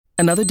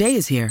Another day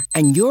is here,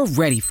 and you're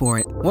ready for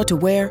it. What to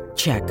wear?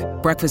 Check.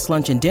 Breakfast,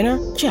 lunch, and dinner?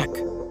 Check.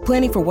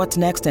 Planning for what's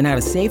next and how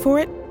to save for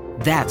it?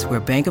 That's where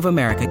Bank of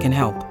America can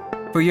help.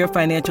 For your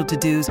financial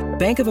to-dos,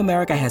 Bank of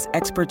America has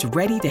experts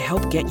ready to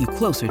help get you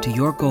closer to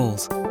your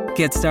goals.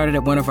 Get started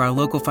at one of our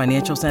local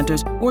financial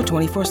centers or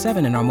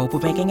 24/7 in our mobile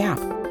banking app.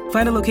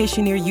 Find a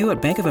location near you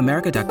at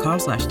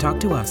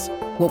bankofamerica.com/talktous.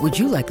 What would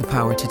you like the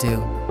power to do?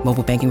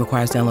 Mobile banking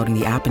requires downloading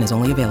the app and is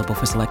only available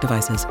for select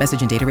devices.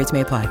 Message and data rates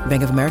may apply.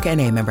 Bank of America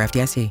N.A., member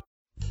FDIC.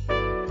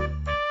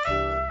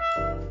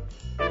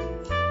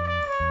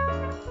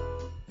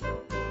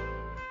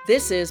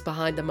 This is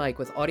Behind the Mic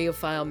with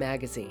AudioFile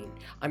Magazine.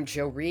 I'm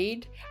Jo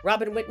Reed.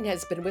 Robin Whitten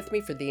has been with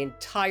me for the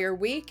entire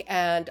week,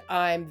 and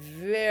I'm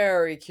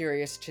very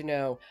curious to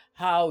know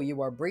how you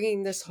are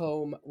bringing this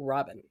home,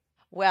 Robin.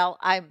 Well,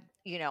 I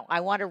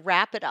want to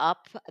wrap it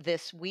up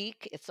this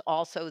week. It's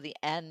also the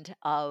end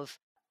of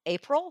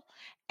April,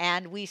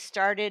 and we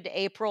started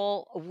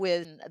April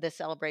with the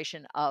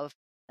celebration of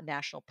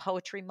National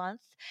Poetry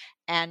Month.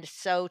 And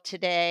so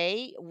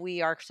today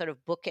we are sort of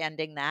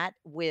bookending that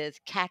with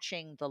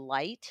Catching the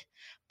Light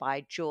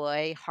by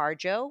Joy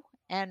Harjo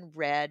and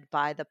read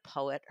by the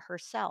poet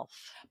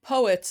herself.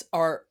 Poets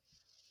are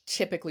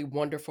typically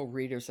wonderful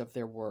readers of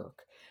their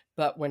work,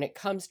 but when it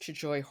comes to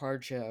Joy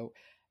Harjo,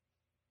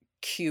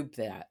 cube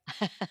that.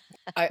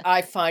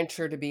 I find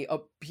her to be a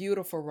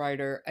beautiful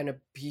writer and a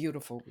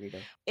beautiful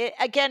reader.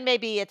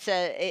 Maybe it's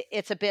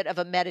a bit of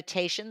a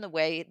meditation the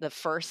way the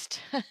first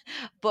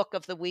book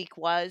of the week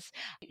was.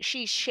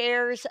 She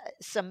shares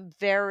some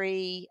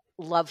very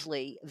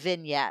lovely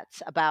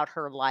vignettes about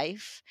her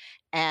life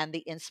and the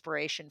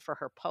inspiration for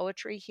her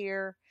poetry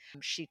here.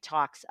 She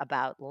talks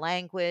about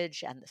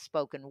language and the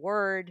spoken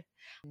word,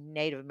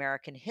 Native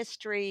American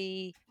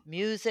history,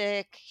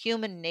 music,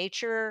 human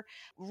nature,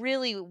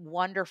 really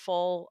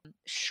wonderful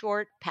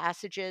short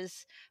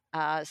passages.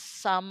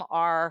 Some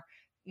are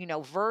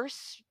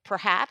verse,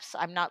 perhaps.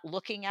 I'm not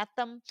looking at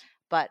them,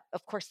 but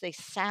of course they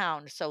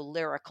sound so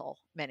lyrical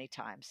many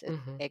times.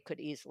 It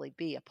could easily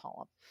be a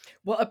poem.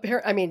 Well,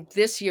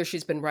 this year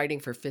she's been writing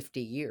for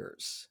 50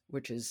 years,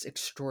 which is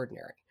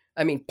extraordinary.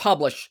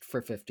 Published for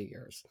 50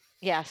 years.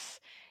 Yes.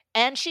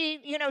 And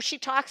she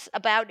talks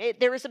about it.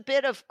 There is a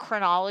bit of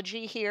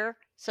chronology here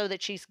so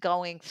that she's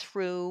going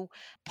through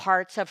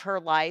parts of her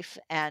life.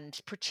 And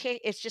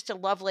it's just a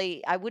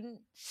lovely, I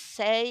wouldn't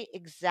say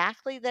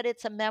exactly that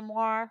it's a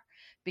memoir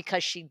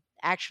because she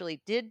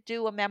actually did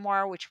do a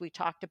memoir, which we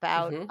talked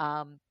about,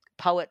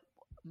 Poet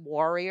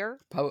Warrior.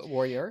 Poet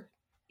Warrior.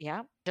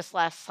 Yeah. Just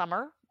last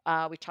summer,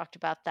 we talked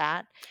about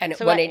that. And it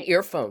went in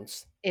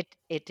earphones.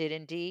 It did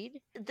indeed.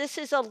 This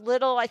is a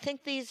little, I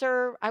think these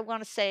are, I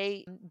want to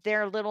say,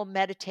 they're little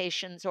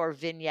meditations or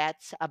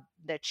vignettes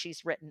that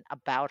she's written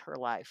about her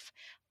life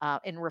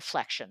in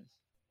reflection.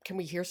 Can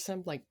we hear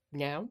some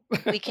now?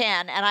 We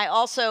can. And I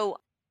also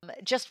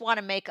just want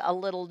to make a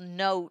little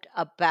note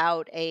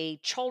about a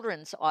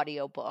children's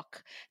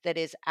audiobook that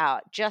is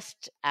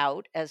just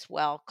out as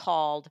well,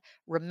 called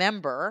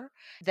Remember,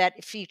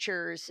 that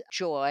features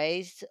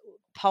Joy's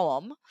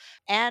poem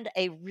and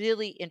a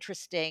really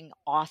interesting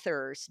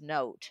author's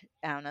note.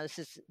 Now,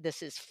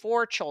 this is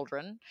for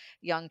children,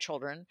 young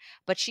children,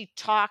 but she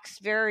talks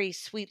very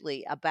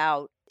sweetly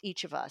about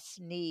each of us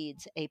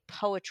needs a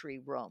poetry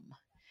room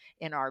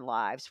in our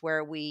lives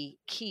where we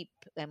keep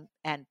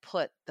and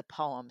put the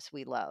poems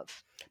we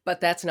love. But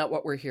that's not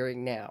what we're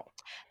hearing now.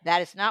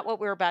 That is not what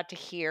we're about to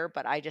hear,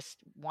 but I just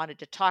wanted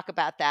to talk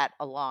about that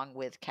along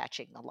with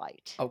Catching the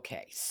Light.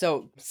 Okay,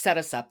 so set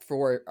us up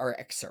for our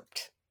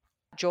excerpt.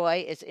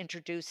 Joy is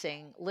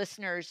introducing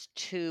listeners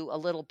to a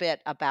little bit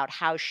about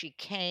how she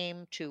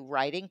came to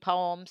writing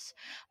poems,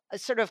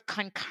 sort of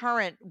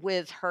concurrent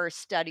with her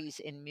studies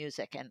in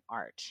music and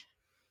art.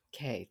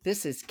 Okay,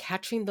 this is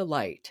Catching the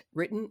Light,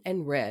 written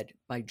and read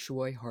by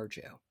Joy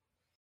Harjo.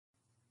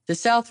 The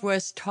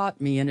Southwest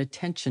taught me an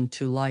attention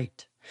to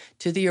light,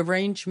 to the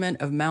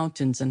arrangement of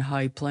mountains and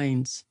high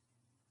plains.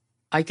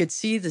 I could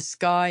see the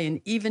sky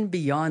and even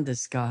beyond the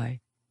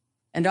sky,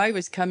 and I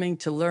was coming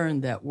to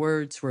learn that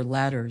words were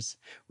ladders,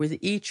 with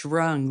each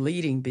rung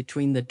leading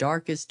between the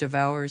darkest of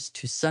hours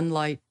to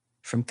sunlight,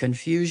 from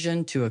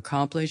confusion to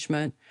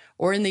accomplishment,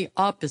 or in the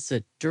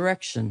opposite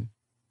direction.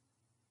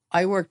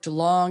 I worked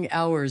long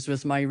hours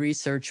with my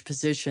research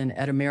position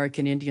at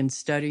American Indian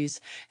Studies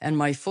and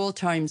my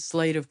full-time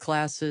slate of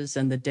classes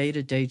and the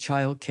day-to-day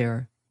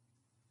childcare.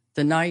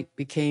 The night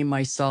became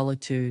my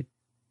solitude.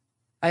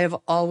 I have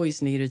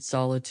always needed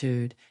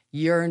solitude,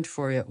 yearned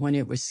for it when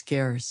it was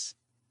scarce.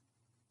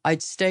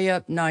 I'd stay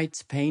up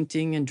nights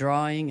painting and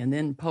drawing, and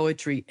then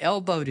poetry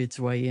elbowed its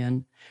way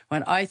in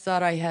when I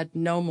thought I had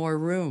no more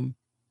room.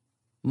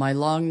 My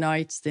long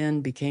nights then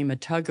became a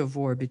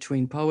tug-of-war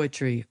between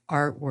poetry,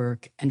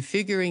 artwork, and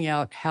figuring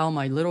out how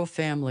my little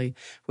family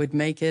would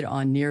make it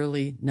on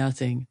nearly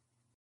nothing.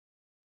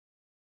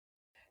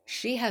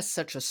 She has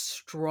such a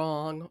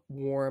strong,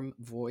 warm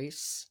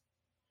voice.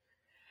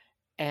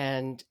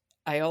 And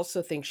I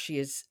also think she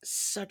is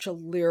such a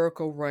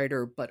lyrical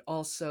writer, but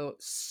also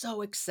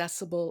so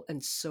accessible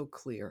and so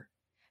clear.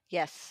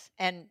 Yes,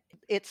 and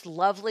it's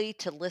lovely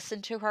to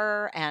listen to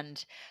her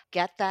and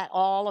get that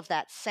all of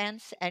that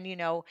sense, and,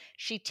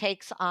 she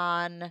takes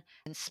on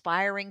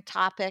inspiring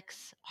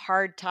topics,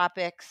 hard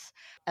topics,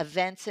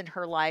 events in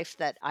her life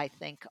that I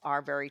think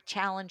are very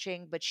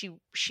challenging, but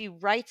she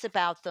writes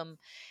about them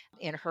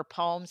in her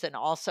poems and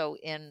also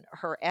in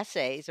her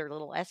essays or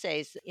little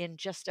essays in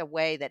just a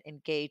way that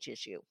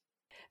engages you.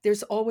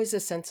 There's always a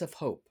sense of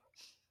hope.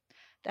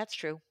 That's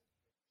true.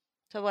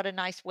 So what a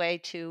nice way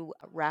to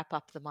wrap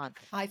up the month.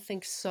 I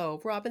think so.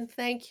 Robin,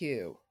 thank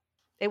you.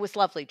 It was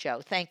lovely,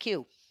 Joe. Thank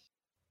you.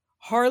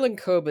 Harlan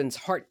Coben's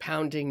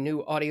heart-pounding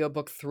new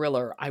audiobook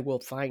thriller, I Will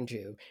Find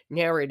You,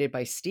 narrated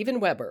by Stephen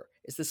Weber,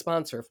 is the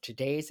sponsor of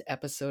today's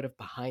episode of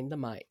Behind the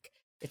Mic.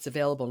 It's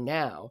available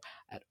now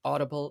at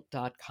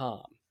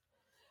audible.com.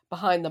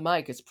 Behind the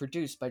Mic is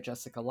produced by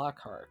Jessica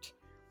Lockhart.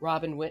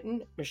 Robin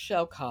Whitten,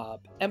 Michelle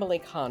Cobb, Emily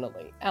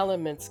Connolly,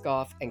 Alan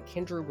Minskoff, and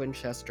Kendra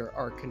Winchester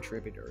are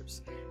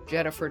contributors.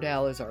 Jennifer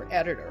Dell is our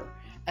editor,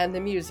 and the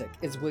music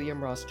is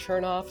William Ross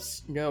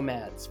Chernoff's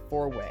Nomads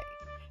 4-Way.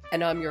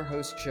 And I'm your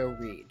host, Joe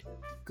Reed.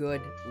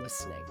 Good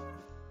listening.